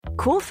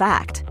Cool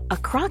fact, a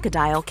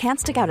crocodile can't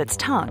stick out its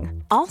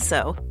tongue.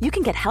 Also, you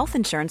can get health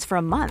insurance for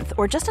a month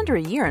or just under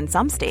a year in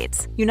some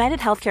states. United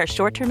Healthcare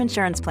short-term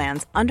insurance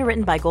plans,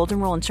 underwritten by Golden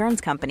Rule Insurance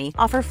Company,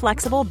 offer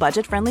flexible,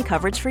 budget-friendly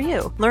coverage for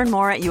you. Learn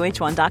more at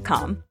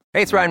uh1.com.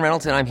 Hey, it's Ryan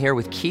Reynolds, and I'm here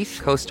with Keith,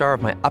 co-star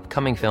of my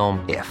upcoming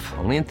film, If,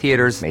 only in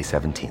theaters May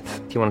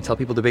 17th. Do you want to tell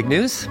people the big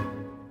news?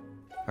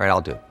 All right,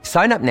 I'll do it.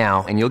 Sign up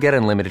now and you'll get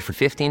unlimited for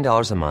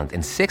 $15 a month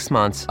and 6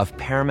 months of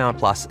Paramount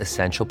Plus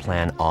Essential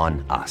Plan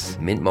on us.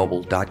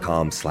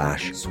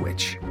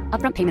 MintMobile.com/switch.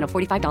 Upfront payment of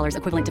 $45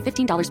 equivalent to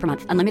 $15 per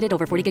month. Unlimited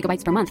over 40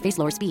 gigabytes per month. Face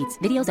lower speeds.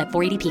 Videos at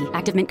 480p.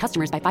 Active Mint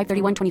customers by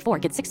 531.24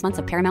 get 6 months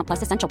of Paramount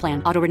Plus Essential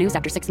Plan. Auto renews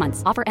after 6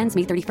 months. Offer ends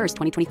May 31st,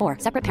 2024.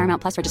 Separate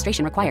Paramount Plus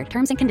registration required.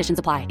 Terms and conditions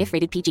apply if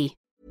rated PG.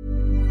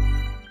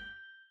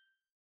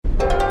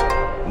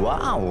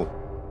 Wow.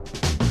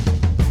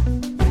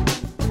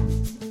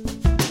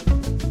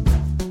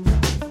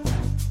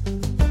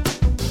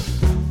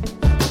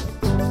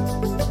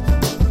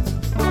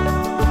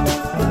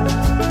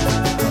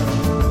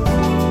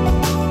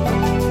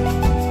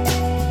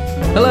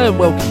 Hello and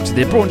welcome to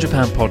the Abroad in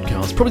Japan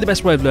podcast, probably the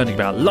best way of learning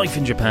about life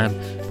in Japan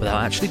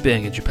without actually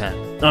being in Japan.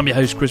 I'm your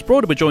host Chris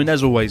Broad, and we're joined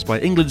as always by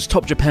England's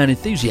top Japan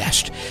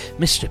enthusiast,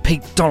 Mr.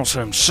 Pete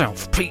Donaldson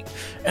himself. Pete,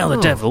 how the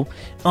devil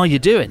are you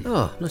doing?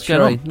 Oh, not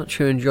sure I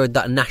enjoyed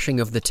that gnashing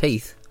of the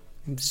teeth.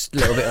 It's a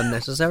little bit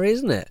unnecessary,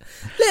 isn't it?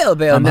 A little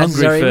bit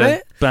unnecessary, hungry for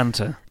mate.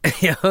 Banter.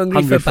 You're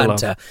hungry for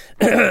banter.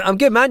 I'm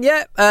good, man,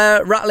 yeah.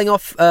 Rattling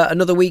off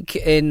another week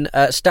in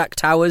Stack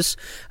Towers.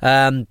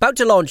 About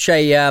to launch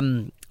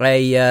a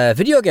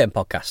video game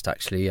podcast,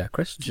 actually,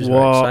 Chris, which is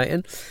very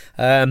exciting.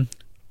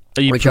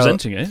 Are you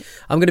presenting it?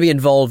 I'm going to be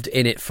involved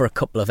in it for a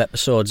couple of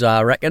episodes,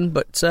 I reckon.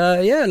 But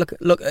yeah,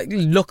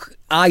 look,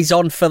 eyes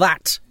on for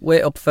that.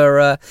 Wait up for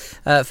a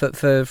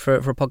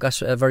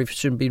podcast very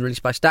soon being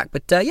released by Stack.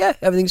 But yeah,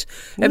 everything's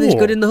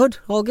good in the hood.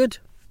 All good.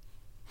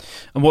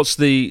 And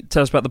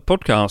tell us about the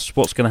podcast.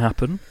 What's going to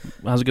happen?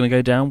 How's it going to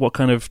go down? What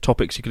kind of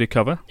topics are you going to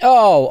cover?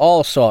 Oh,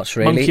 all sorts,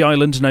 really. Monkey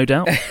Island, no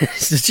doubt.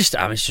 it's just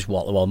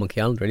wall-to-wall Monkey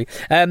Island, really.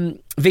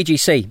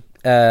 VGC.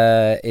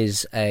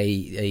 Is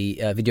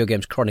a Video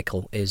Games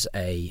Chronicle is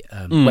a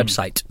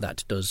website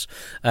that does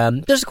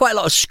quite a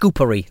lot of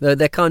scoopery.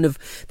 They're kind of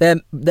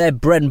their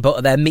bread and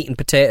butter, their meat and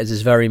potatoes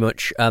is very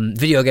much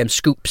video game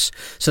scoops.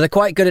 So they're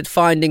quite good at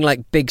finding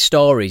like big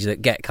stories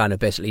that get kind of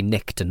basically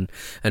nicked and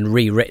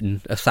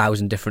rewritten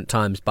 1,000 different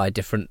times by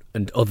different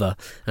and other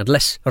and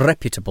less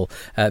reputable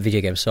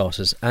video game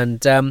sources.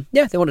 And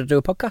yeah, they wanted to do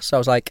a podcast. So I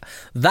was like,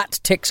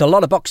 that ticks a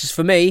lot of boxes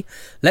for me.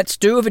 Let's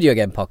do a video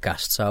game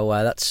podcast. So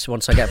that's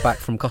once I get back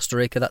from Costa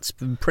Rica, that's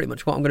pretty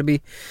much what I'm going to be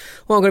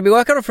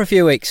working on for a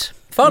few weeks.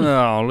 Fun.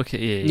 Oh, look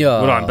at you.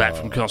 Oh, well, I'm back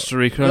from Costa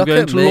Rica. I'm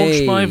going to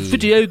launch my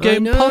video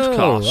game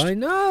podcast. I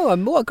know.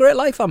 What a great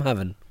life I'm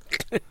having.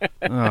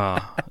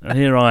 And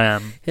here I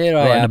am.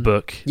 Writing a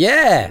book.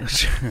 Yeah.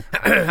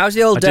 How's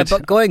the old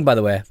book going, by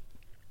the way?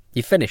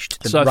 You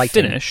finished the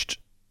writing? I finished.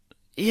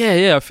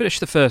 Yeah, I finished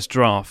the first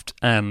draft,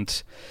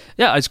 and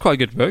yeah, it's quite a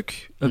good book.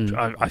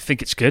 I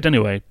think it's good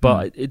anyway,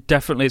 but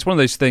it's one of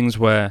those things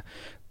where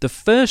the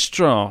first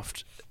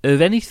draft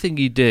of anything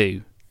you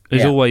do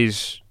is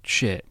always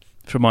shit,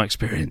 from my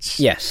experience.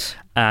 Yes.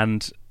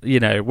 And, you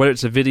know, whether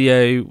it's a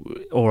video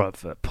or a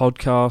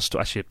podcast,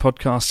 or actually a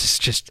podcast, it's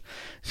just,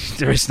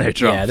 there is no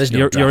draft. Yeah, there's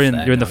no draft. You're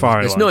in the firing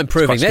line. There's no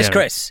improving this,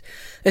 Chris.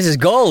 This is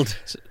gold.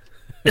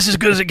 It's as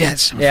good as it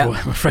gets, I'm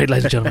afraid,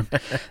 ladies and gentlemen.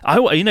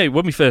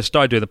 When we first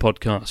started doing the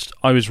podcast,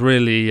 I was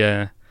really...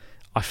 I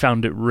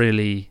found it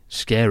really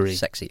scary.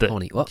 Sexy, that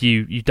horny. What?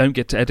 You don't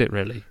get to edit,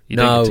 really. You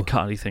don't get to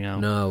cut anything out.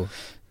 No.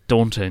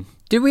 Daunting.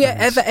 Did we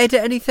ever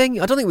edit anything?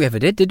 I don't think we ever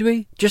did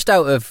we? Just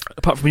out of...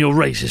 Apart from your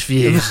racist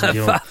views.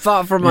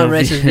 Apart from my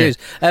racist views.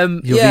 Your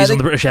views on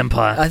the British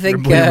Empire. I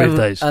think...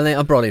 those. I think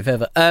I'm broadly in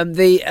favour. I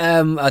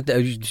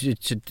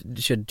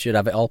should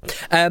have it all.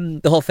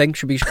 The whole thing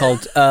should be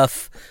called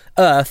Earth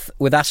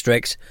with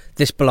asterisks.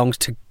 This belongs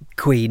to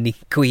Queenie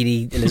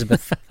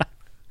Elizabeth.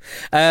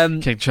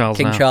 King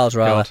Charles,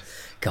 rather.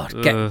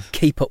 God,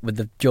 keep up with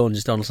the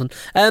Jones Donaldson.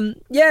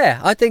 Yeah,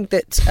 I think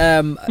that.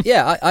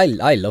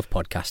 I love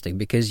podcasting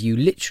because you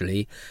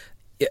literally.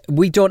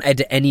 We don't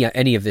edit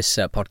any of this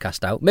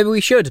podcast out. Maybe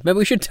we should. Maybe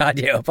we should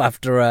tidy it up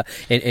after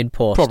in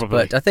post.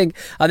 Probably. But I think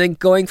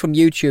going from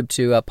YouTube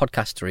to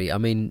podcastery. I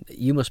mean,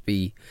 you must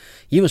be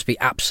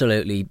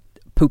absolutely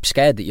poop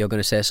scared that you're going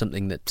to say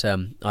something that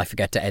I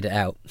forget to edit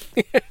out.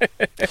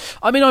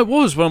 I mean, I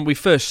was when we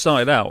first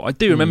started out. I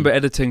do remember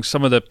editing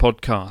some of the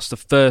podcasts, the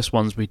first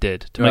ones we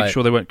did, to make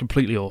sure they weren't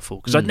completely awful.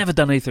 Because I'd never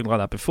done anything like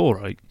that before,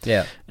 right?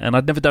 Yeah. And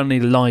I'd never done any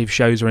live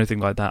shows or anything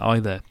like that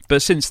either.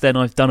 But since then,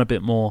 I've done a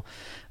bit more.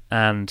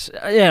 And,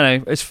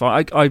 it's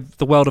fine.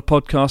 The world of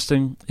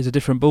podcasting is a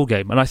different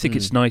ballgame. And I think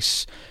it's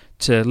nice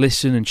to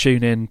listen and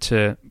tune in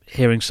to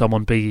hearing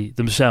someone be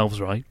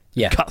themselves, right?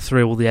 Yeah. Cut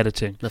through all the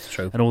editing. That's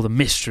true. And all the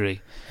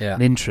mystery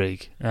and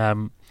intrigue.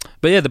 But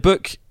yeah, the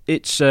book,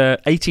 it's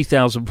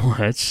 80,000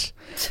 words.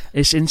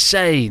 It's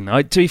insane.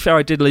 To be fair,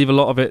 I did leave a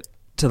lot of it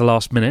to the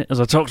last minute, as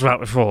I talked about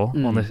before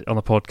on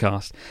the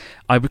podcast.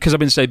 Because I've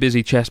been so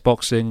busy chess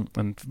boxing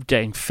and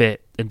getting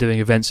fit and doing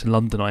events in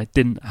London, I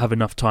didn't have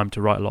enough time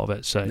to write a lot of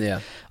it. So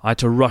I had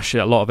to rush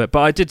a lot of it. But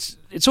I did.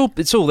 It's all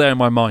there in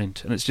my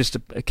mind, and it's just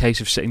a case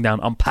of sitting down,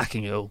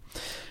 unpacking it all.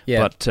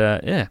 Yeah.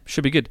 But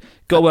should be good.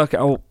 Got to work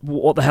out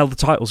what the hell the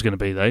title's going to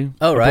be, though.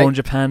 Oh, right. Abroad in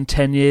Japan,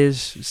 10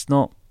 years. It's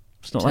not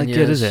that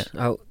good, is it?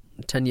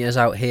 10 years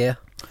out here.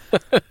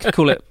 Could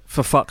call it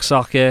For Fuck's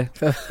Sake.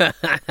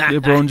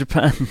 Abroad in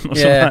Japan or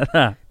something like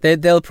that.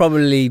 They'll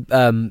probably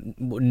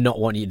not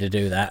want you to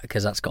do that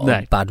because that's got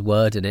a bad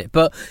word in it.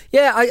 But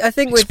yeah, I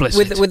think with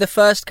the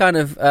first kind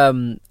of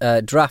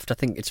draft, I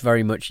think it's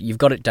very much you've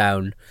got it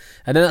down,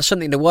 and then that's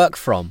something to work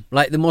from.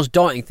 Like the most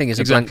daunting thing is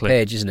a blank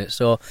page, isn't it?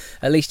 So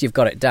at least you've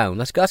got it down.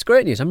 That's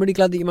great news. I'm really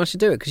glad that you managed to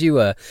do it because you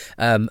were,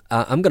 I'm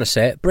going to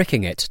say it,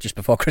 bricking it just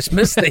before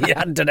Christmas that you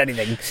hadn't done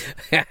anything.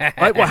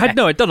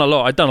 I'd done a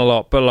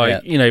lot,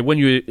 but when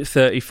you're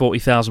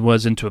 30,000-40,000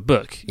 words into a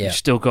book, you've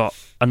still got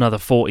another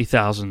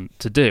 40,000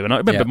 to do. And I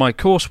remember my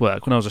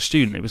coursework when I was a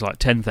student, it was like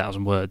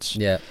 10,000 words.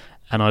 Yeah.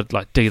 And I'd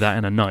like do that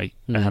in a night.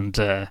 And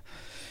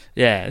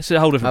it's a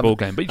whole different ball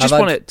game. But you just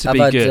want it to be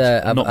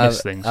good, not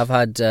miss things. I've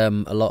had a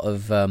lot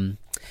of.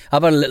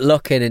 I've had a little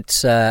look, and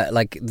it's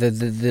like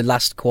the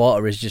last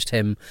quarter is just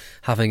him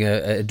having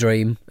a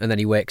dream, and then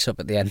he wakes up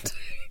at the end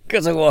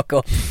because I woke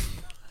up,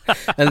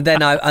 and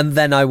then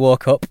I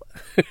woke up.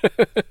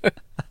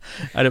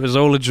 And it was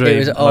all a dream. It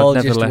was all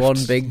just one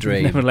big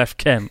dream. Never left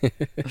Kent.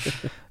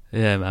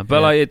 Yeah, man.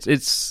 But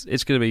it's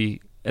going to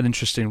be an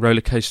interesting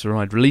roller coaster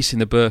ride. Releasing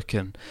the book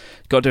and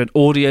got to do an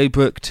audio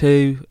book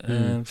too.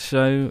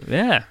 So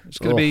yeah, it's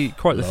going to be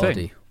quite the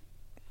thing.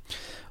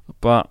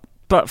 But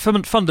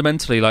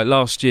fundamentally, like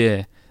last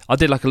year, I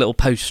did like a little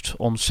post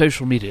on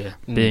social media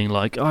being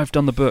like, I've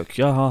done the book.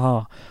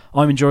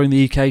 I'm enjoying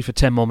the UK for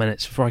 10 more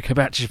minutes before I go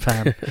back to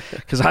Japan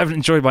because I haven't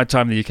enjoyed my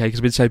time in the UK because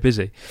I've been so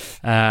busy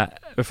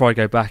before I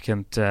go back.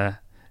 And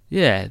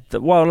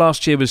while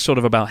last year was sort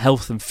of about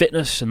health and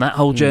fitness and that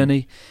whole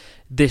journey,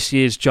 this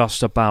year's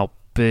just about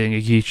being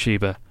a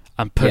YouTuber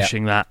and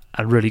pushing that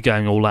and really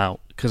going all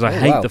out because I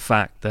hate the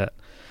fact that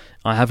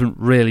I haven't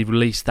really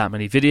released that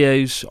many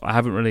videos. I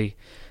haven't really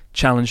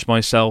challenged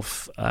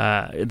myself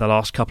in the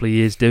last couple of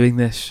years doing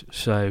this.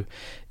 So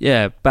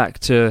yeah, back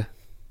to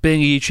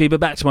being a YouTuber,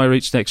 back to my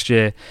roots next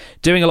year,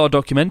 doing a lot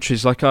of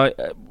documentaries. Like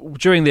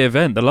during the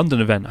event, the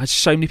London event, I had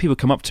so many people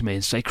come up to me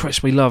and say,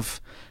 Chris, we love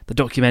the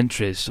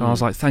documentaries. And I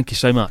was like, thank you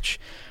so much.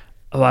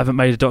 I haven't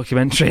made a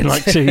documentary in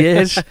like 2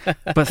 years,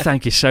 but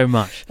thank you so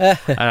much. And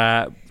so I'd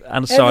like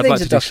to do some more.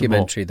 Everything's a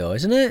documentary though,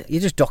 isn't it?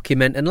 You're just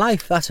documenting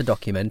life. That's a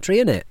documentary,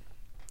 isn't it?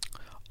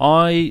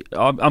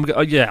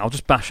 I'll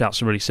just bash out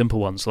some really simple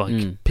ones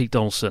like Pete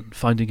Donaldson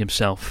finding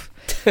himself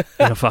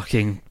in a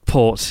fucking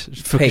port,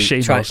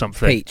 Fukushima or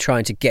something. Pete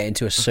trying to get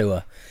into a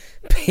sewer.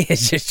 Pete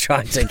is just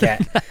trying to get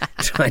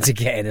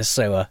in a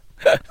sewer.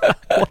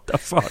 What the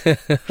fuck?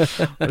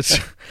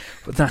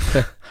 But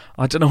that,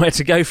 I don't know where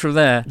to go from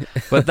there.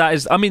 But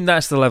that's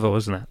the level,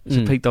 isn't it? It's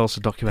a Pete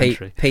Donaldson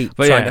documentary. Pete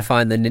trying to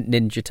find the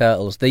Ninja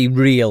Turtles, the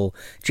real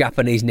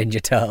Japanese Ninja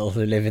Turtles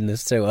who live in the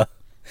sewer.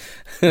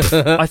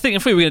 I think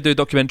if we were going to do a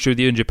documentary with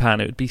you in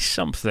Japan, it would be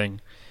something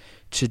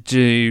to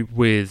do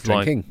with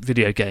drinking. Like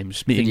video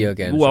games, video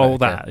games. Well,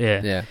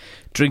 yeah.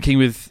 Drinking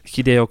with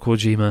Hideo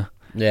Kojima,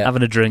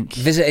 having a drink,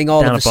 visiting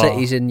all of the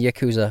cities in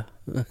Yakuza.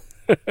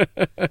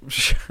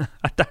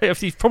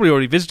 You've probably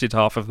already visited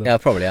half of them. Yeah, I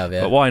probably have.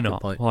 Yeah, but why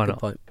not? Good point. Why Good not?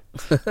 Point.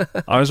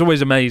 I was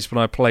always amazed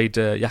when I played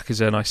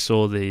Yakuza and I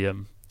saw the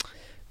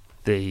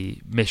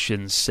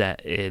missions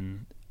set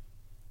in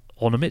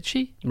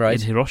Onomichi,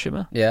 in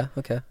Hiroshima. Yeah,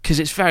 okay. Because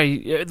it's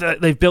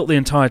they've built the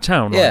entire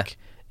town like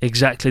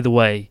exactly the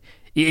way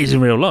it is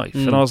in real life.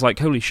 And I was like,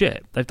 holy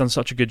shit, they've done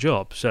such a good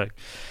job. So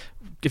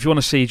if you want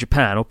to see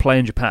Japan or play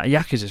in Japan,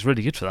 Yakuza is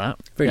really good for that.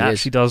 It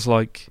actually does,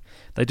 like,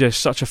 they do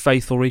such a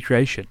faithful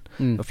recreation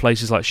of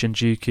places like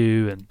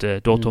Shinjuku and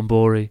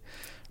Dotonbori.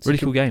 Really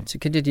cool game. It's a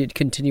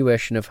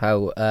continuation of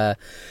how the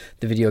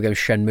video game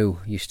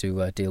Shenmue used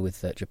to deal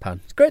with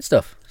Japan. It's great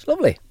stuff. It's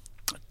lovely.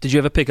 Did you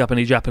ever pick up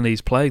any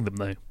Japanese playing them,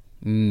 though?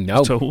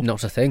 No,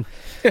 not a thing.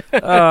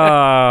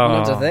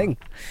 Not a thing.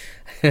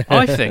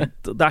 I think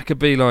that could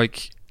be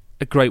like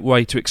a great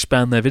way to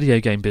expand their video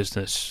game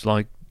business.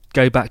 Like,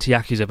 go back to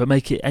Yakuza, but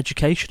make it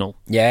educational.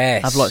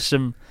 Yes. Have like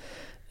some,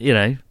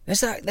 There's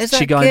that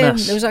Shigai game.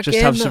 Mass. There was that Just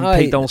game have some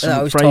Pete Donaldson that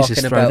I was phrases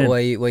talking thrown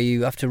about in. where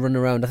you have to run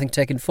around, I think,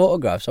 taking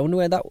photographs. I wonder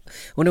when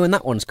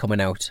that one's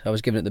coming out. I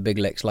was giving it the big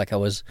licks like I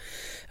was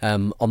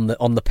on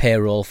the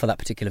payroll for that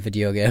particular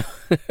video game.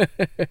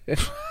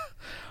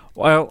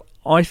 Well,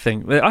 I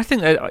think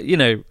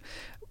that,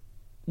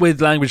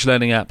 with language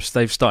learning apps,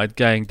 they've started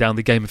going down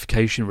the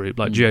gamification route,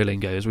 like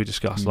Duolingo, as we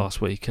discussed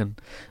last week.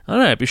 And I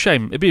don't know, it'd be a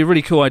shame. It'd be a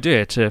really cool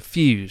idea to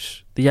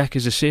fuse the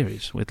Yakuza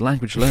series with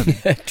language learning.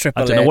 I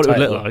don't know what it would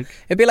look like.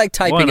 It'd be like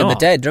Typing of the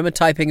Dead. Remember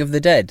Typing of the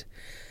Dead?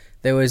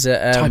 There was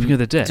a Typing of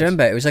the Dead. Do you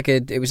remember? It was like a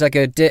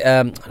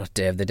not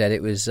Day of the Dead.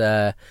 It was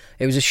a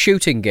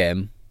shooting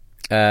game.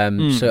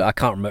 So I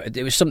can't remember.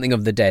 It was something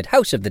of the Dead,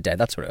 House of the Dead.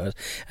 That's what it was.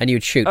 And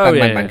you'd shoot, Oh, bang,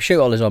 bang, bang,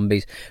 shoot all the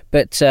zombies.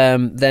 But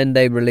then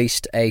they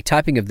released a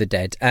typing of the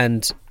Dead,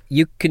 and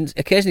you can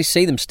occasionally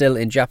see them still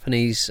in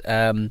Japanese.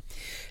 What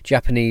do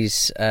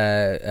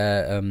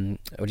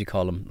you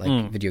call them?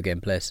 Like video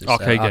game places,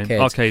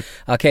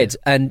 arcades,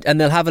 and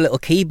they'll have a little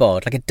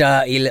keyboard, like a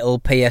dirty little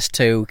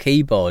PS2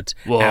 keyboard,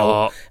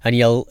 out, and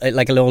you'll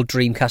like a little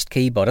Dreamcast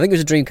keyboard. I think it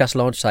was a Dreamcast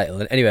launch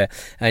title. Anyway,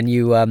 and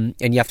you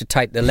have to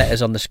type the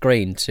letters on the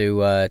screen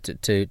to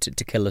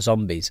kill the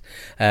zombies.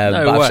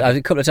 I've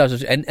a couple of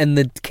times, and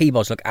the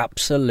keyboards look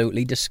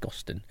absolutely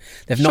disgusting.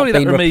 They've Surely not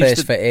been that removes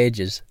replaced for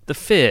ages. The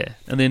fear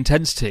and the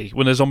intensity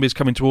when a zombie is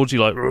coming towards you,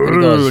 like,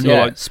 goes, and you're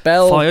like,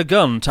 spell fire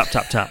gun, tap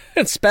tap tap.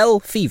 Spell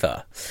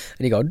fever,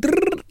 and you go, and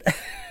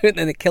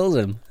then it kills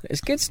him.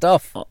 It's good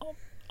stuff.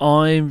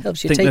 I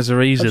think there's a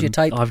reason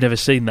I've never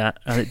seen that,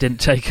 and it didn't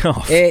take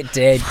off. It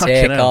did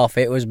take off.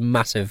 It was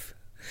massive.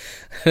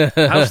 House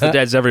of the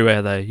Dead's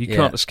everywhere, though. You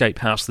can't escape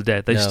House of the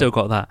Dead. They've still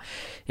got that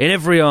in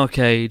every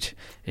arcade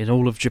in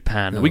all of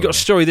Japan. We got a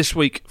story this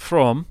week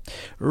from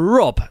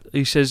Rob.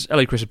 He says,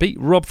 "Hello, Chris and Pete.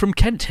 Rob from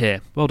Kent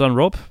here. Well done,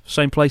 Rob.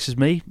 Same place as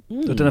me.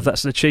 I don't know if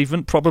that's an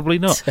achievement. Probably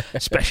not,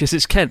 especially as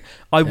it's Kent.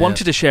 I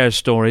wanted to share a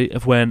story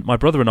of when my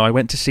brother and I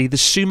went to see the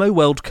Sumo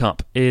World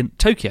Cup in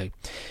Tokyo.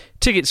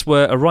 Tickets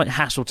were a right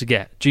hassle to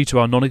get due to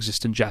our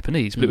non-existent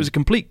Japanese, but it was a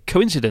complete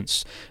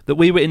coincidence that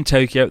we were in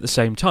Tokyo at the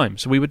same time,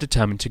 so we were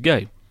determined to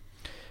go.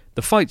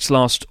 The fights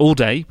last all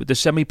day, with the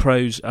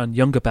semi-pros and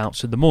younger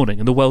bouts in the morning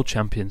and the world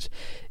champions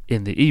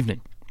in the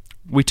evening.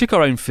 We took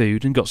our own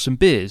food and got some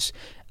beers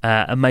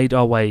and made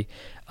our way,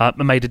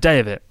 made a day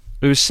of it.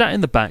 We were sat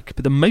in the back,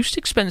 but the most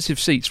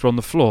expensive seats were on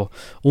the floor,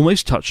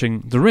 almost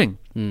touching the ring.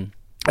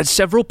 At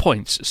several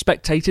points,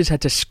 spectators had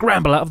to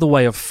scramble out of the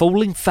way of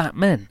falling fat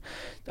men.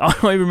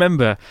 I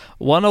remember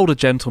one older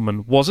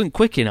gentleman wasn't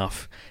quick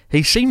enough.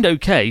 He seemed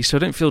okay, so I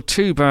don't feel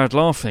too bad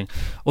laughing,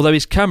 although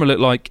his camera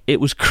looked like it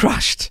was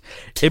crushed.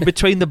 In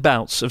between the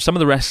bouts of some of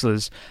the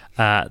wrestlers,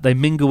 they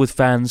mingle with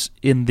fans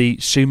in the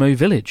sumo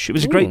village. It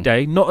was a great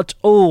day, not at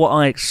all what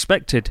I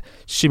expected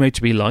sumo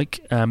to be like.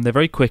 They're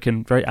very quick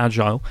and very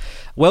agile.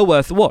 Well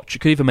worth the watch. It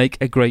could even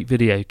make a great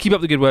video. Keep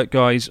up the good work,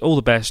 guys. All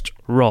the best,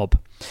 Rob.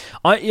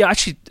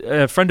 Actually,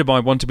 a friend of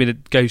mine wanted me to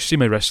go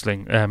sumo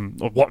wrestling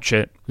or watch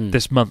it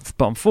this month,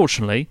 but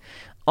unfortunately,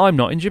 I'm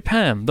not in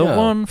Japan. The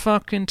one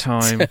fucking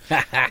time.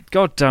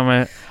 God damn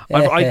it.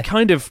 I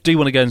kind of do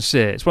want to go and see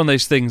it. It's one of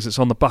those things that's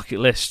on the bucket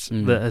list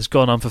that has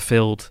gone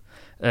unfulfilled.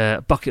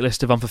 Bucket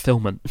list of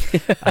unfulfillment.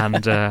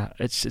 And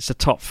it's a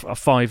top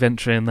 5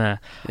 entry in there.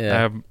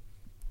 Yeah.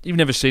 You've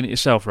never seen it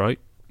yourself, right?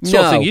 It's the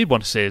sort of thing you'd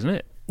want to see, isn't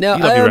it? No,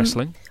 you love your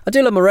wrestling. I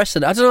do love my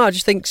wrestling. I don't know. I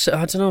just think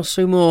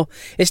sumo.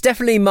 It's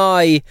definitely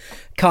my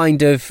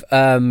kind of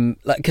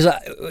because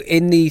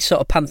in the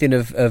sort of pantheon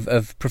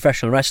of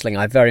professional wrestling,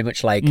 I very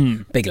much like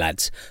big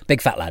lads, big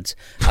fat lads.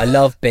 I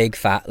love big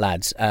fat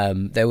lads.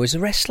 There was a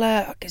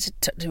wrestler.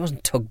 It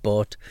wasn't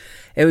Tugboat.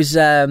 It was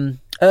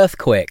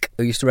Earthquake,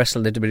 who used to wrestle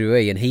in the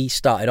WWE, and he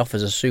started off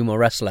as a sumo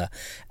wrestler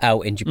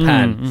out in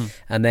Japan,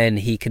 and then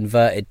he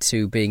converted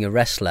to being a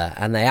wrestler,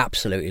 and they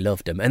absolutely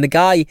loved him. And the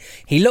guy,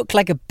 he looked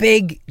like a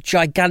big,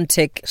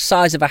 gigantic,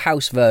 size of a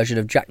house version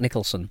of Jack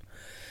Nicholson.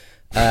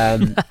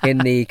 In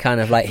the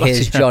kind of like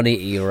Here's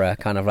Johnny era,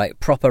 kind of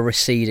like proper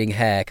receding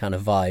hair kind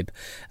of vibe.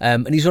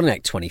 And he's only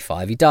like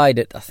 25. He died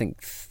at, I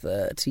think,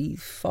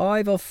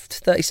 35 or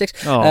 36.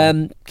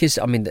 Because,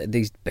 I mean,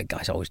 these big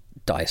guys always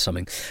die of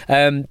something.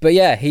 But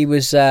yeah, he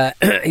was an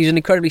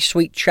incredibly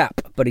sweet chap,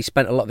 but he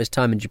spent a lot of his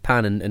time in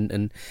Japan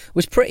and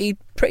was pretty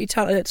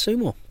talented at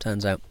sumo,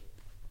 turns out.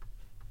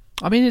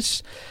 I mean,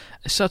 it's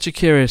such a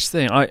curious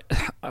thing. I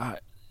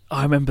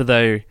remember,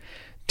 though,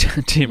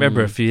 do you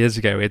remember a few years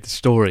ago we had the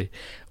story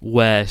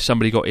where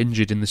somebody got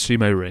injured in the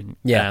sumo ring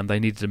and they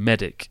needed a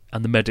medic,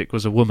 and the medic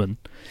was a woman,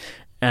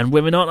 and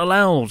women aren't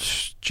allowed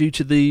due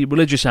to the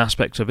religious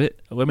aspect of it.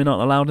 Women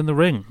aren't allowed in the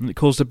ring, and it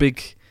caused a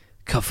big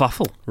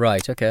kerfuffle.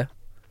 Right, okay.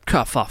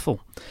 Kerfuffle.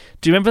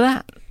 Do you remember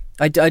that?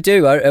 I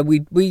do. We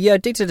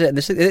did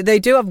it. They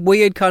do have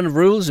weird kind of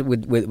rules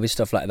with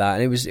stuff like that,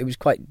 and it was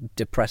quite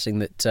depressing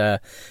that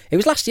it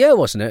was last year,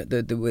 wasn't it?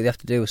 That we have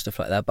to deal with stuff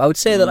like that. But I would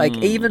say that like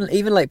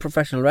even like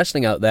professional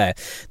wrestling out there,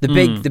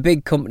 the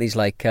big companies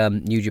like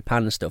New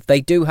Japan and stuff,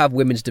 they do have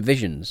women's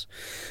divisions,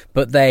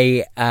 but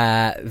they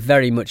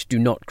very much do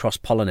not cross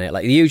pollinate.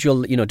 Like the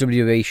usual,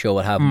 WWE show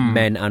will have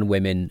men and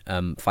women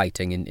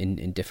fighting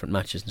in different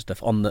matches and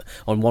stuff on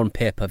one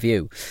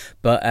pay-per-view.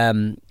 But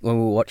when we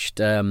watched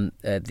the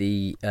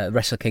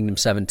Wrestle Kingdom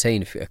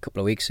 17 a couple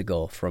of weeks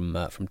ago from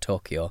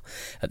Tokyo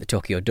at the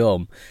Tokyo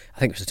Dome. I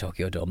think it was the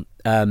Tokyo Dome.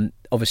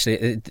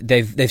 Obviously,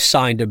 they've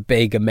signed a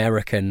big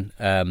American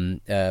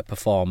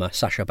performer,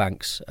 Sasha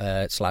Banks /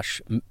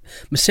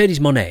 Mercedes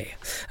Moné,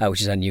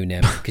 which is her new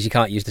name because you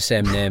can't use the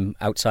same name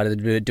outside of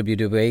the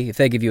WWE. If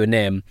they give you a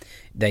name,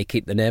 they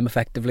keep the name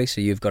effectively.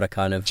 So you've got to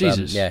kind of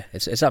Jesus.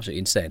 it's absolutely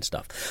insane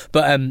stuff.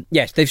 But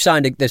yes, they've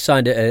signed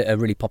a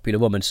really popular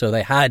woman. So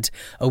they had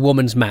a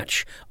women's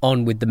match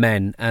on with the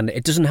men, and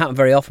it doesn't happen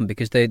very often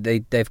because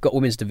they've got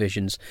women's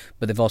divisions,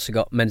 but they've also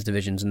got men's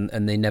divisions,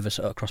 and they never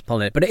sort of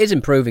cross-pollinate. But it is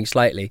improving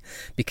slightly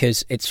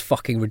because it's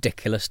fucking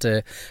ridiculous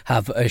to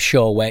have a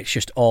show where it's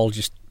just all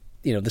just,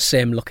 you know, the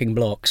same looking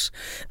blokes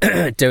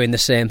doing the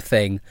same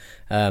thing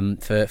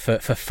for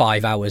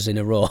 5 hours in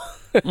a row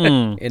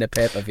in a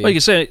pay-per-view. Well, you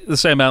can say the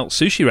same about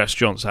sushi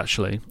restaurants,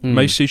 actually.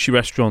 Most sushi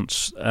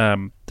restaurants,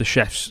 the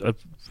chefs are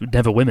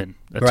never women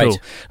at all.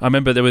 I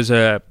remember there was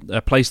a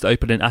place that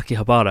opened in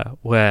Akihabara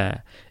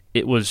where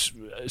it was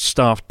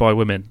staffed by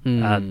women,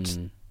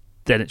 and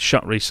then it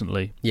shut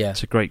recently. Yeah.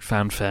 It's a great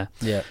fanfare.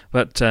 Yeah.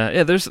 But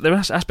there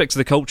are aspects of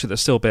the culture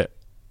that's still a bit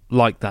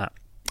like that.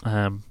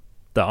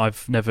 That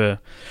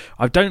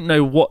I don't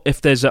know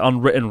if there's an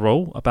unwritten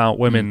rule about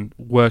women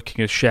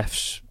working as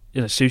chefs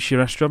in a sushi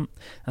restaurant.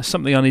 That's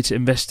something I need to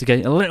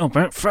investigate a little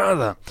bit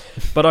further.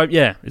 But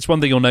it's one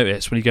thing you'll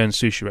notice when you go in a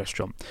sushi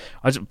restaurant.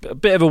 A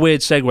bit of a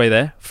weird segue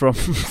there from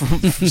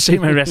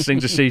sumo wrestling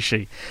to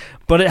sushi,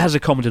 but it has a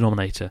common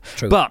denominator.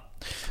 True. But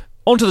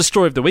on to the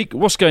story of the week.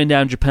 What's going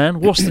down in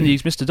Japan? What's the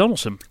news, Mr.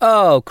 Donaldson?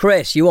 Oh,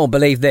 Chris, you won't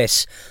believe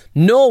this.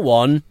 No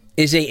one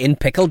is eating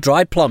pickled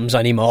dried plums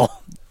anymore.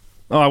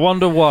 Oh, I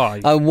wonder why.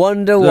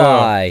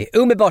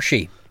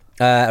 Umeboshi.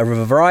 A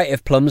variety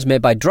of plums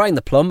made by drying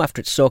the plum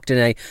after it's soaked in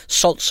a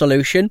salt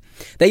solution.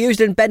 They're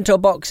used in bento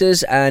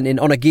boxes and in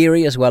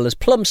onigiri, as well as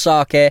plum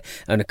sake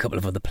and a couple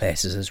of other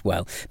places as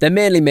well. They're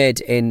mainly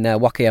made in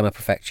Wakayama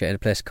Prefecture in a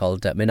place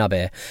called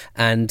Minabe,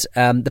 and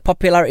the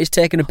popularity has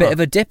taken a bit of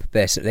a dip,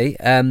 basically.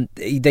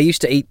 They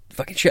used to eat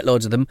fucking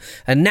shitloads of them,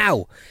 and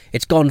now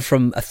it's gone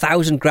from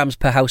 1,000 grams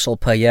per household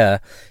per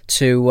year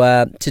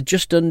to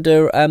just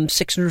under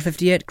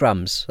 658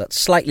 grams. That's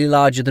slightly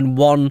larger than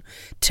one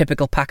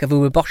typical pack of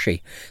umeboshi.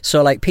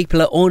 So, like,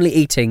 people are only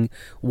eating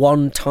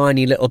one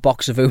tiny little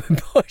box of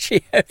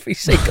umeboshi every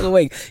single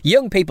week.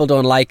 Young people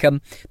don't like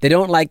them. They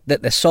don't like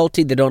that they're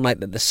salty. They don't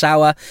like that they're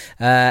sour.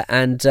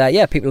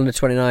 People under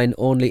 29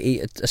 only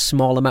eat a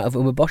small amount of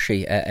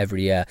umeboshi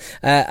every year.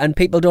 And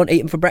people don't eat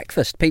them for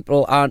breakfast.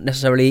 People aren't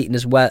necessarily eating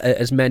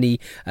as many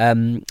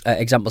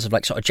examples of,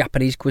 like, sort of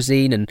Japanese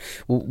cuisine, and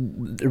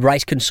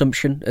rice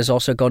consumption has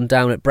also gone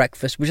down at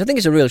breakfast, which I think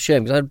is a real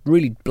shame because I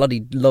really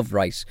bloody love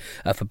rice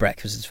for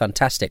breakfast. It's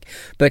fantastic.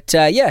 But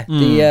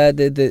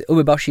the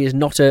umeboshi is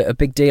not a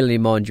big deal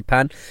anymore in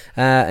Japan,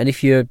 and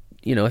if your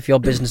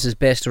business is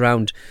based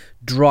around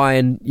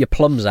drying your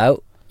plums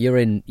out,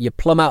 you're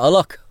plumb out of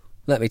luck.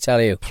 Let me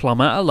tell you,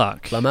 plumb out of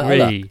luck. Plumb out of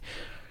luck.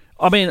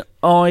 I mean,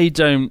 I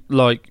don't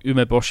like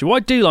umeboshi. What I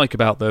do like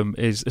about them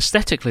is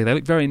aesthetically they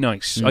look very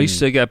nice. I used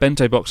to get a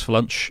bento box for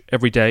lunch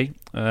every day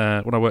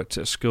when I worked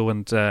at school,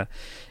 and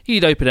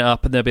you'd open it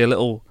up and there'd be a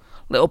little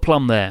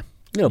plum there.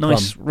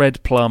 Nice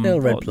red plum,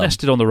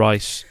 nested on the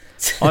rice.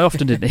 I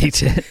often didn't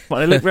eat it, but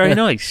they look very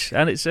nice.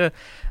 And it's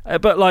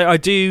but like I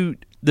do,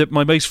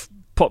 my most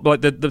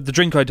the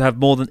drink I'd have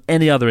more than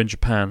any other in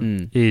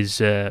Japan is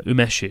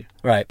umeshu,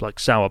 right? Like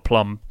sour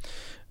plum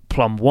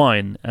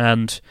wine,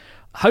 and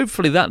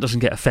hopefully that doesn't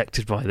get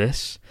affected by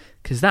this,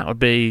 because that would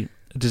be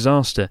a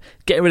disaster.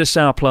 Getting rid of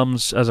sour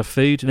plums as a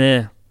food,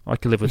 I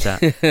could live with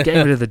that.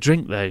 Getting rid of the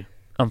drink, though,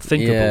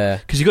 unthinkable.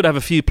 Because you've got to have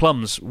a few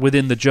plums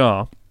within the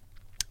jar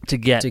to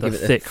get the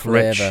thick,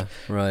 rich,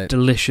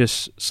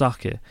 delicious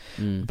sake.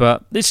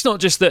 But it's not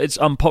just that it's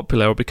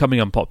unpopular or becoming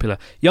unpopular.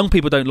 Young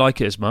people don't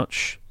like it as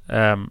much,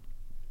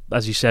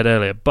 as you said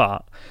earlier,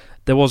 but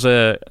there was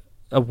a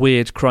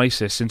weird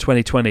crisis in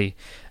 2020.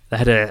 They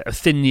had a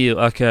thin yield,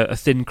 like a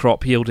thin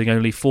crop yielding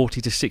only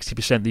 40 to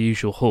 60% the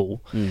usual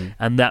haul,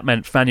 and that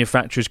meant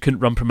manufacturers couldn't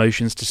run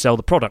promotions to sell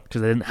the product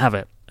because they didn't have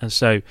it, and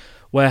so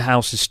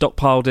warehouses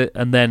stockpiled it.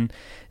 And then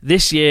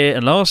this year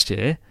and last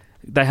year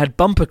they had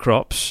bumper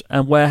crops,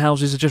 and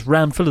warehouses are just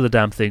rammed full of the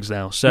damn things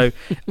now. So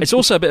it's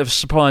also a bit of a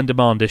supply and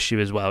demand issue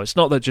as well. It's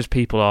not that just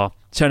people are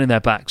turning their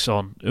backs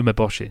on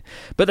umeboshi,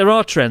 but there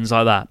are trends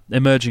like that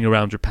emerging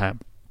around Japan,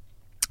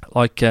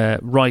 like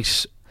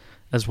rice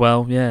as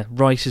well. Yeah,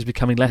 rice is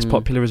becoming less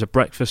popular as a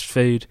breakfast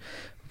food.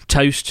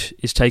 Toast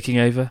is taking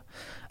over.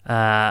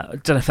 I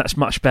don't know if that's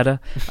much better.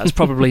 That's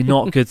probably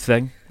not a good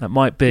thing. That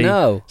might be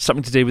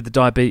something to do with the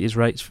diabetes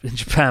rates in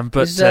Japan.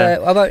 But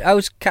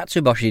how's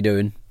katsuboshi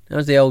doing? That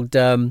was the old,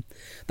 the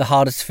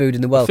hardest food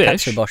in the world.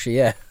 Fish? Katsuboshi,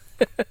 yeah.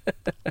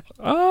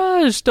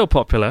 It's still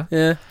popular.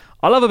 Yeah,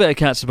 I love a bit of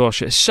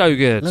katsuboshi. It's so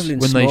good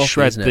when they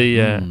shred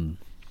the.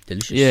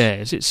 Delicious. Yeah,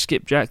 is it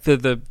skipjack,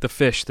 the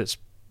fish that's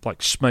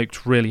like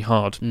smoked really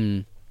hard,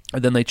 and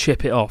then they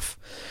chip it off,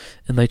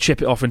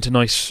 into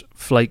nice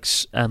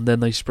flakes, and then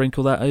they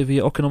sprinkle that over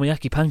your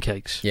okonomiyaki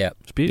pancakes. Yeah,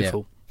 it's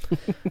beautiful. Yeah.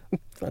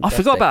 I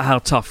forgot about how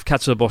tough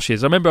katsuboshi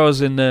is. I remember I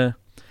was in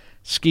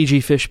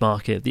Tsukiji Fish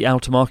Market, the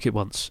outer market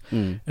once,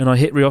 and I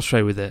hit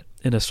Ryosho with it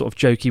in a sort of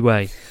jokey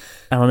way,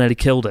 and I nearly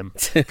killed him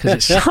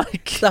because it's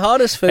like the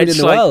hardest food in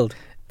the world.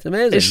 It's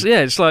amazing.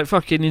 It's like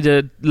fucking need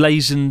a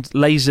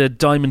laser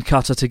diamond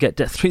cutter to get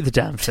through the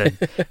damn thing.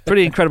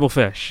 Pretty incredible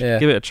fish. Yeah.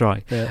 Give it a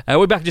try. Yeah.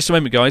 We'll be back in just a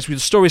moment, guys, with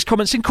the stories,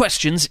 comments, and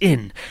questions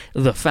in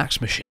the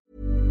fax machine.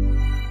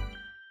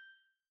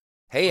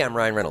 Hey, I'm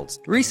Ryan Reynolds.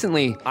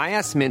 Recently, I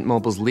asked Mint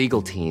Mobile's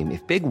legal team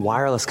if big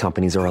wireless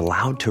companies are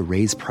allowed to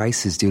raise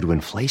prices due to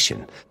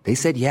inflation. They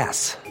said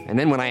yes. And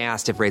then when I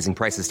asked if raising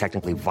prices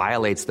technically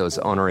violates those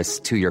onerous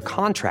two-year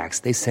contracts,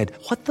 they said,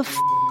 "What the f***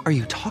 are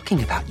you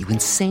talking about, you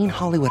insane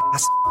Hollywood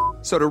ass?"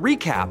 So to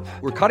recap,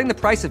 we're cutting the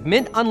price of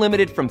Mint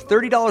Unlimited from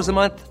 $30 a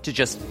month to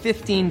just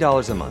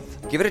 $15 a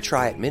month. Give it a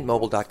try at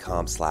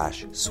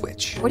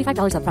mintmobile.com/switch.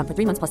 $45 up front for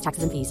 3 months plus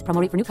taxes and fees.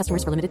 Promo rate for new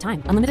customers for limited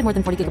time. Unlimited more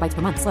than 40 gigabytes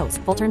per month. Slows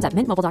full terms at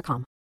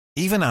mintmobile.com.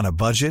 Even on a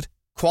budget,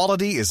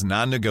 quality is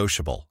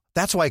non-negotiable.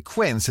 That's why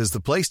Quince is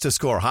the place to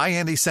score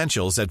high-end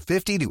essentials at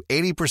 50 to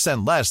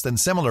 80% less than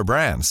similar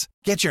brands.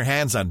 Get your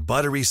hands on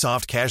buttery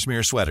soft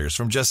cashmere sweaters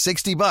from just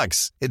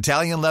 $60,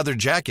 Italian leather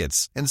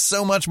jackets, and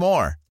so much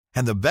more.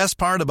 And the best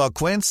part about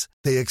Quince,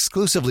 they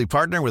exclusively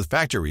partner with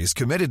factories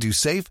committed to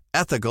safe,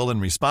 ethical,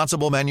 and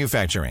responsible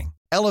manufacturing.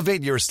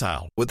 Elevate your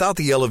style without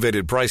the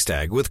elevated price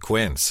tag with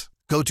Quince.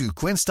 Go to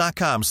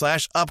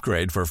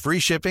quince.com/upgrade for free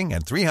shipping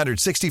and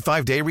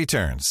 365-day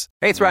returns.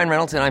 Hey, it's Ryan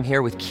Reynolds, and I'm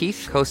here with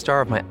Keith,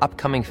 co-star of my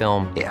upcoming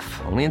film, If,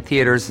 only in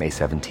theaters May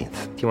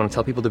 17th. Do you want to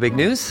tell people the big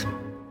news?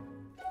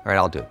 All right,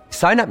 I'll do it.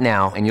 Sign up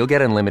now and you'll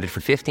get unlimited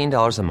for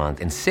 $15 a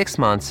month and 6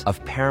 months of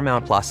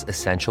Paramount Plus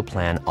Essential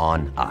Plan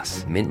on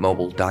us.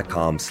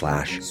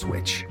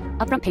 mintmobile.com/switch.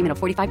 Upfront payment of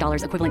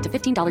 $45 equivalent to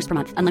 $15 per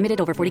month. Unlimited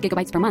over 40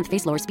 gigabytes per month.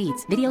 Face lower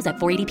speeds. Videos at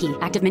 480p.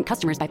 Active Mint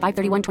customers by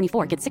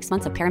 531.24 get 6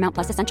 months of Paramount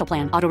Plus Essential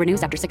Plan. Auto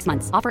renews after 6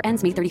 months. Offer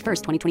ends May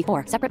 31st,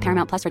 2024. Separate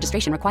Paramount Plus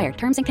registration required.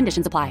 Terms and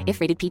conditions apply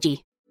if rated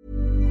PG.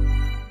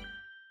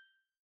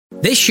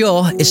 This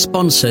show is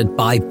sponsored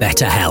by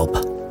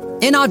BetterHelp.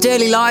 In our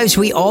daily lives,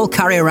 we all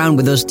carry around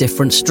with us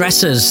different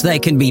stressors. They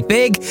can be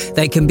big,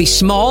 they can be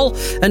small,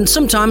 and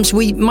sometimes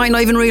we might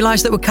not even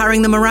realise that we're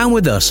carrying them around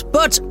with us.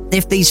 But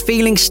if these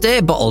feelings stay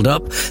bottled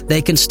up,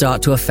 they can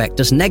start to affect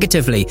us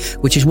negatively,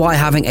 which is why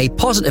having a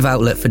positive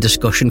outlet for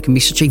discussion can be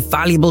such a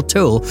valuable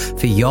tool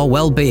for your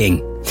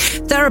well-being.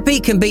 Therapy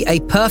can be a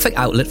perfect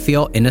outlet for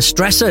your inner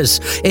stressors.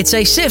 It's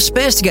a safe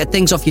space to get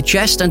things off your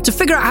chest and to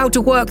figure out how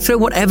to work through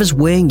whatever's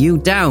weighing you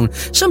down.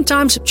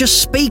 Sometimes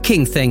just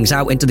speaking things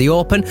out into the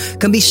open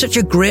can be such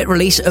a great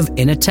release of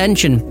inner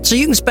tension, so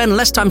you can spend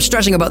less time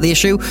stressing about the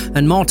issue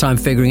and more time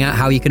figuring out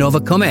how you can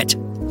overcome it.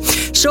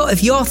 So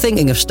if you're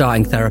thinking of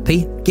starting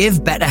therapy,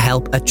 give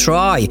BetterHelp a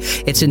try.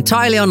 It's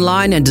entirely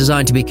online and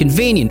designed to be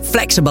convenient,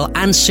 flexible,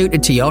 and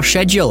suited to your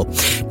schedule.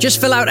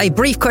 Just fill out a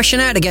brief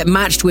questionnaire to get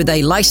matched with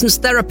a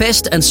licensed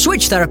therapist and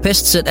switch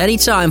therapists at any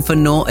time for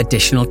no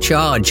additional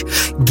charge.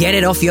 Get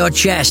it off your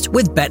chest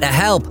with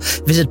BetterHelp.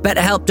 Visit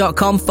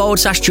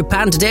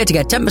betterhelp.com/Japan today to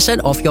get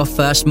 10% off your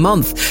first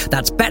month.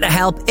 That's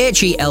BetterHelp,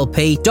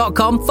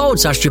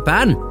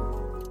 HELP.com/Japan.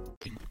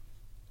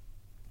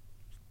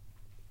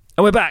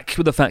 And we're back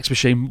with the fax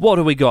machine. What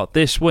have we got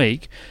this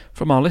week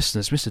from our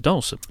listeners, Mr.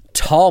 Dawson?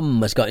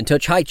 Tom has got in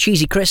touch. Hi,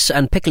 Cheesy Chris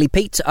and Pickly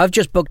Pete. I've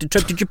just booked a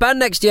trip to Japan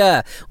next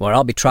year, where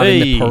I'll be travelling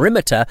the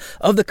perimeter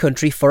of the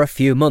country for a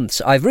few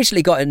months. I've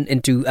recently gotten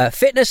into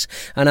fitness,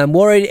 and I'm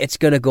worried it's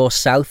going to go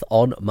south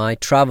on my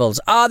travels.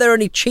 Are there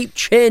any cheap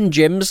chain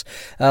gyms,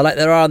 like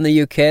there are in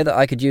the UK, that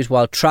I could use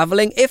while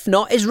travelling? If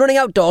not, is running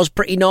outdoors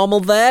pretty normal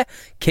there?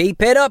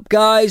 Keep it up,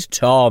 guys.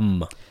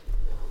 Tom.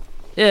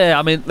 Yeah,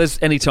 I mean, there's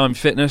Anytime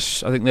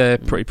Fitness. I think they're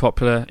pretty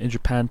popular in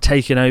Japan,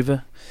 taking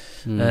over.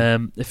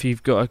 If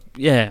you've got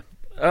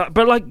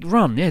but like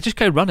run, just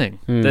go running.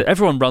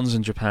 Everyone runs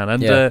in Japan,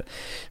 and the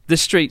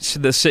streets,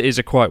 the cities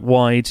are quite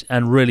wide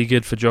and really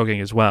good for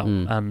jogging as well.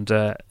 And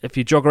if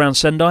you jog around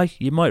Sendai,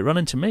 you might run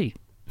into me.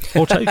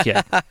 Or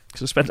Tokyo,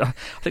 because I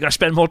think I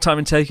spend more time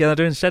in Tokyo than I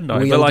do in Sendai.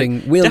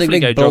 Wielding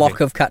big block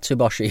of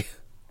katsuboshi.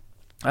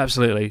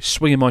 Absolutely,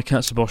 swinging my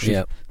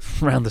katsuboshi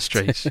around the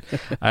streets.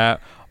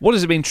 What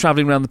has it been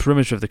travelling around the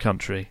perimeter of the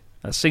country?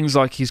 That seems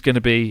like he's going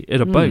to be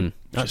in a boat.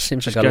 That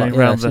seems like going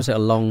around a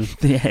long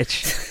the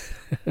edge.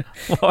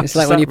 It's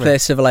like when you play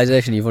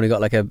Civilization, you've only got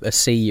like a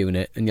sea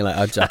unit, and you're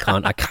like,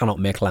 I cannot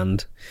make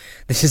land.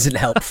 This isn't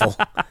helpful.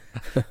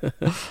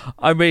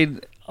 I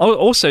mean,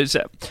 also,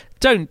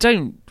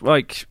 don't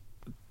like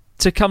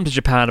to come to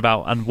Japan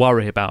and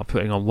worry about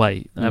putting on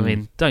weight. I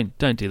mean,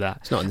 don't do that.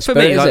 It's not in the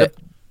spirit, is it?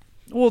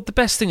 Well, the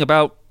best thing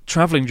about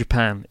travelling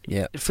Japan,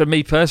 for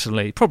me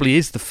personally, probably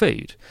is the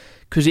food,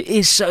 because it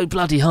is so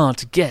bloody hard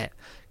to get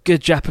good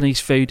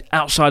Japanese food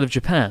outside of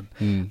Japan.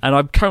 And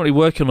I'm currently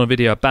working on a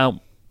video about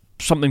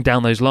something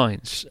down those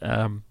lines.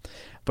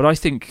 But I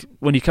think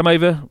when you come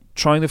over,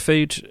 trying the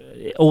food,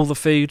 all the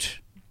food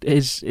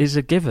is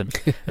a given,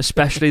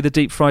 especially the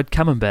deep fried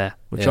camembert,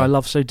 which I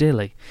love so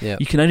dearly.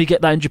 You can only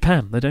get that in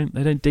Japan. They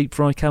don't deep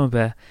fry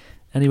camembert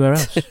anywhere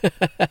else,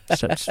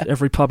 except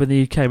every pub in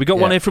the UK. We got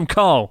one here from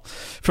Carl,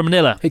 from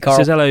Manila. Hey, Carl. He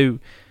says, hello,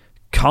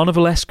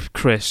 Carnivalesque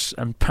Chris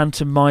and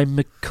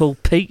Pantomimical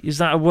Pete. Is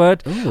that a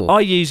word? Ooh. I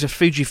use a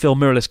Fujifilm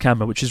mirrorless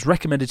camera, which is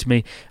recommended to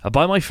me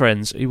by my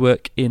friends who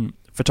work in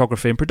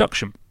photography and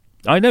production.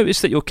 I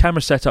noticed that your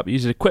camera setup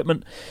uses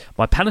equipment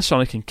by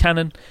Panasonic and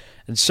Canon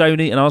and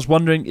Sony, and I was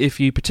wondering if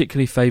you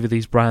particularly favour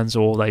these brands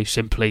or they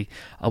simply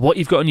are what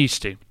you've gotten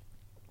used to.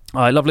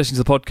 I love listening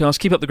to the podcast.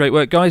 Keep up the great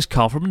work, guys.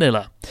 Carl from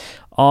Manila.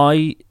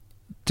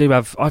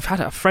 I've had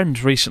a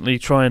friend recently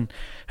try and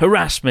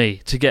harass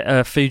me to get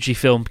a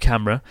Fujifilm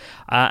camera,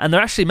 and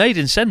they're actually made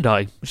in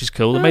Sendai, which is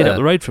cool. They're made up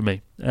the road from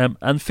me. And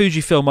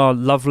Fujifilm are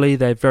lovely.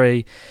 They're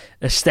very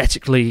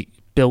aesthetically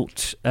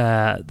built.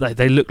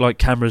 They look like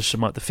cameras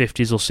from like the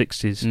 50s or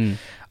 60s.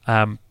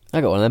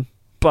 I got one of them.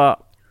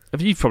 But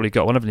you've probably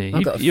got one, haven't you?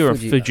 You're a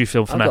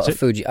Fujifilm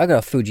fanatic. I got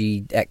a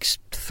Fuji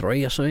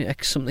X3 or something,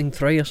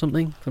 X3 or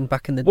something from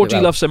back in the day. What do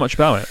you love so much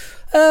about it?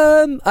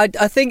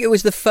 I think it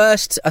was the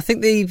first. I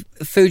think it's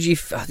a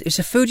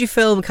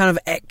Fujifilm kind of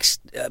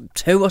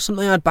X2 or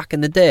something I had back in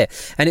the day,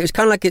 and it was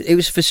kind of like it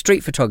was for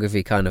street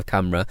photography kind of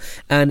camera,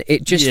 and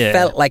it just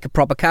felt like a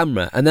proper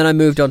camera. And then I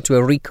moved on to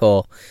a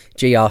Ricoh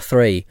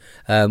GR3,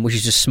 which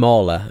is just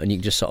smaller, and you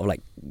can just sort of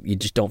like, you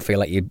just don't feel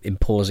like you're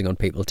imposing on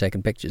people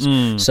taking pictures.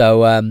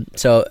 So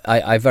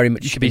I very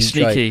much. You can be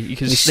sneaky. You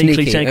can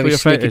sneakily take all your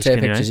photos. Take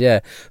pictures,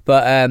 yeah.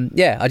 But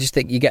I just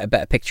think you get a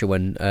better picture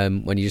when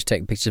you just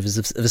take pictures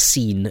of a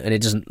scene, and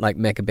it doesn't like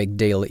make a big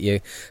deal that you're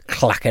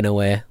clacking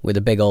away with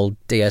a big old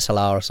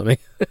DSLR or something.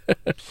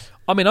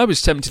 I mean, I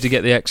was tempted to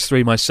get the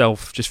X3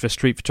 myself just for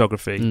street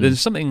photography.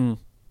 There's something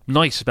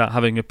nice about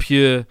having a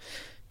pure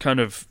kind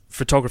of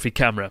photography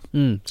camera.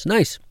 It's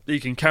nice that you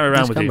can carry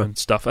around with you and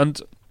stuff.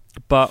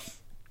 But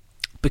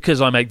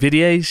because I make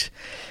videos,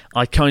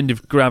 I kind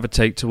of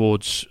gravitate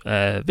towards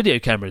video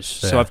cameras.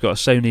 Yeah. So I've got a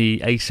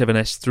Sony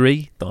A7S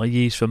III that I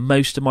use for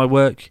most of my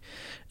work,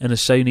 and a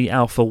Sony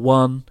Alpha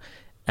 1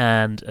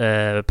 and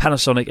a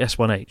Panasonic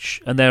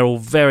S1H. And they're all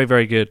very,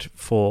 very good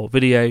for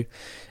video.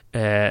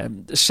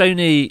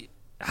 Sony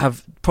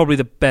have probably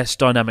the best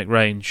dynamic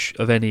range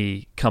of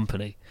any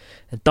company.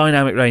 And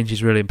dynamic range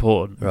is really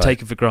important,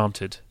 taken for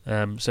granted.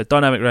 So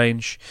dynamic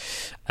range,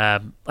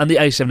 and the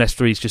A7S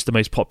III is just the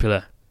most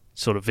popular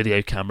sort of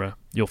video camera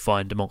you'll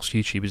find amongst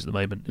YouTubers at the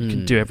moment. You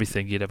can do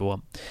everything you'd ever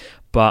want.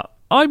 But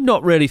I'm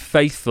not really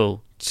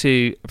faithful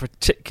to a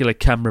particular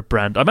camera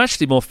brand. I'm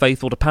actually more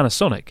faithful to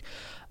Panasonic.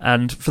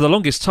 And for the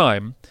longest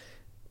time,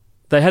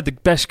 they had the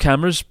best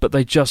cameras, but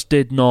they just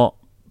did not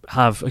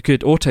have a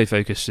good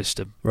autofocus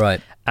system. Right.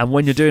 And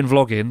when you're doing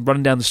vlogging,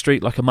 running down the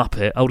street like a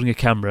muppet, holding a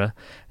camera,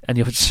 and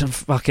you're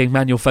just fucking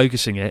manual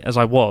focusing it, as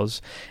I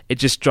was, it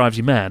just drives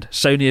you mad.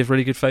 Sony have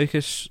really good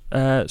focus,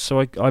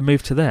 so I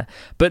moved to there.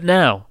 But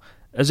now,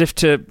 as if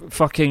to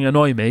fucking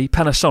annoy me,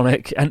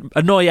 Panasonic, and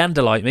annoy and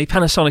delight me,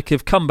 Panasonic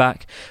have come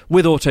back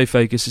with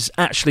autofocus. It's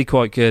actually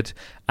quite good,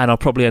 and I'll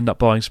probably end up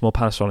buying some more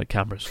Panasonic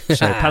cameras. So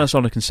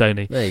Panasonic and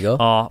Sony there you go.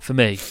 Are, for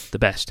me, the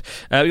best.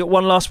 We got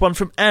one last one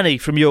from Annie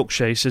from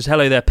Yorkshire. He says,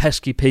 hello there,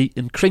 Pesky Pete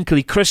and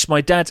Crinkly Chris.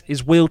 My dad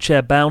is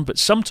wheelchair bound, but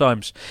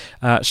sometimes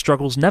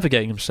struggles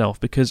navigating himself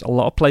because a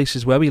lot of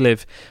places where we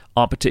live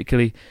aren't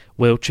particularly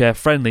wheelchair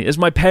friendly. As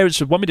my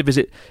parents would want me to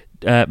visit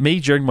me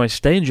during my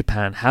stay in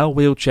Japan, how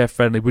wheelchair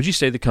friendly would you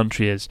say the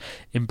country is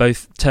in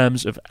both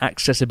terms of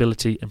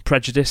accessibility and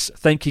prejudice?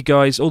 Thank you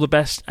guys, all the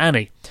best.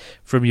 Annie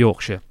from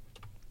Yorkshire.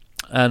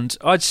 And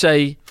I'd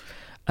say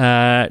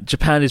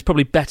Japan is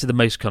probably better than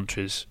most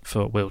countries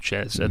for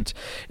wheelchairs, and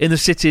in the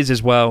cities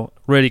as well,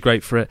 really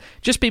great for it.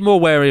 Just be more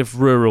wary of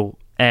rural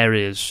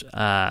areas.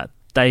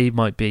 They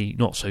might be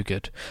not so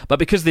good. But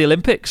because of the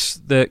Olympics,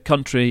 the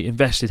country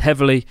invested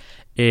heavily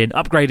in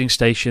upgrading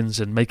stations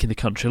and making the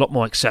country a lot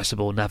more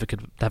accessible and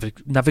navigable.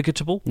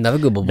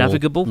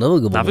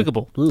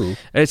 Ooh.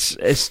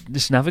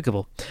 It's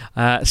navigable.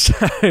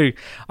 So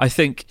I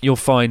think you'll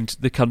find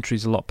the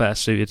country's a lot better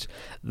suited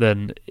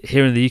than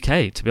here in the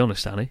UK, to be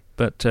honest, Annie.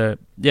 But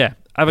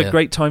have a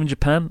great time in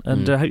Japan,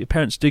 and I hope your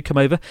parents do come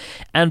over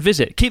and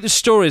visit. Keep the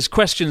stories,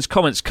 questions,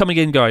 comments coming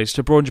in, guys,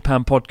 to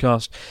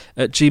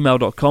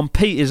broadjapanpodcast@gmail.com.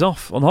 Pete is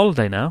off on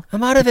holiday now.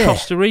 I'm out of it.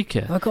 Costa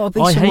Rica. I've got to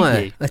be somewhere.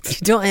 Hate you. You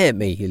don't hate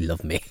me. You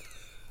love me.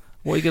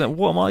 What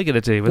am I gonna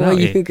do without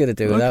you? What are you gonna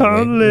do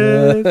without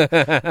me?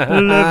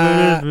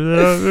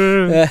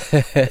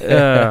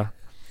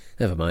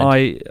 Never mind.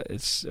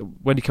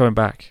 When are you coming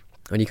back?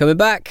 When you're coming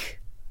back?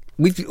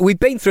 We've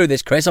been through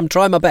this, Chris. I'm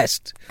trying my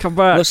best. Come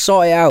back. We'll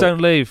sort it out.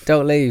 Don't leave.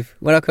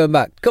 When I come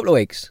back, a couple of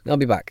weeks, I'll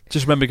be back.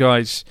 Just remember,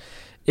 guys,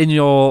 in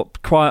your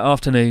quiet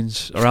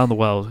afternoons around the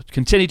world,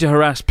 continue to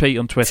harass Pete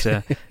on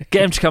Twitter.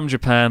 Get him to come to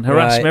Japan.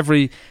 Harass him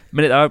every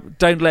minute.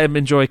 Don't let him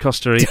enjoy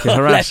Costa Rica.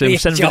 Harass him.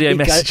 Send video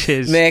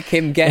messages. Make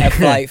him get a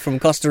flight from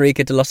Costa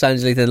Rica to Los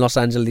Angeles and Los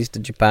Angeles to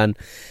Japan.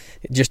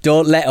 Just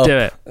don't let up. Do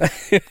it.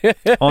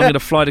 I'm going to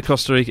fly to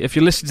Costa Rica. If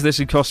you listen to this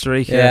in Costa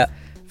Rica,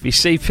 if you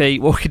see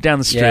Pete walking down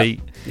the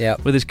street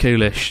with his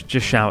coolish,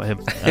 just shout at him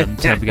and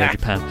tell him to go to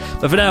Japan.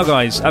 But for now,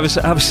 guys, have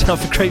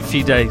yourself a great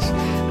few days,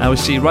 and we'll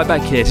see you right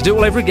back here to do it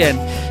all over again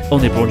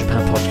on the Abroad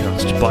Japan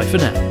podcast. Bye for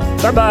now.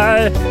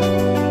 Bye-bye.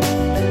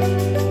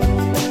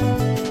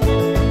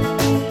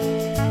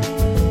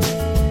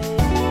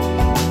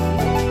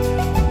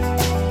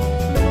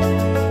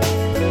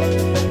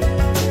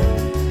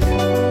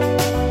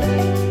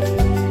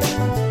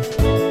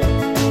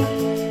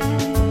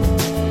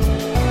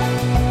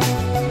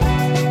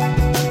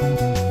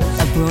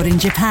 Abroad in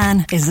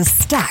Japan is a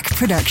Stack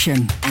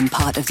production and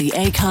part of the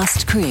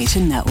Acast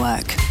Creator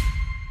Network.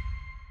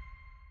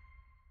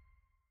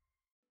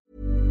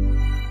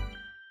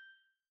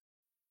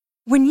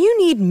 When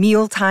you need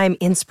mealtime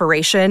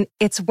inspiration,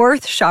 it's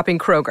worth shopping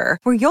Kroger,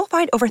 where you'll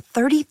find over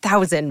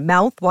 30,000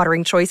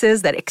 mouth-watering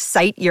choices that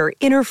excite your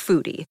inner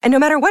foodie. And no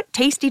matter what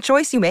tasty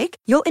choice you make,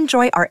 you'll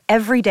enjoy our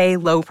everyday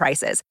low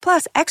prices,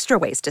 plus extra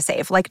ways to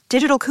save, like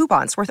digital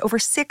coupons worth over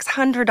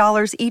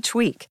 $600 each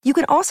week. You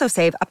can also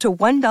save up to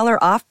 $1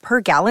 off per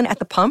gallon at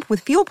the pump with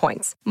fuel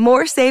points.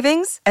 More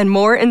savings and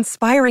more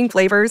inspiring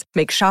flavors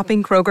make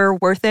shopping Kroger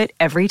worth it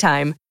every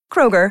time.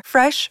 Kroger,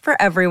 fresh for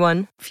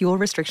everyone. Fuel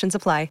restrictions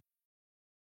apply.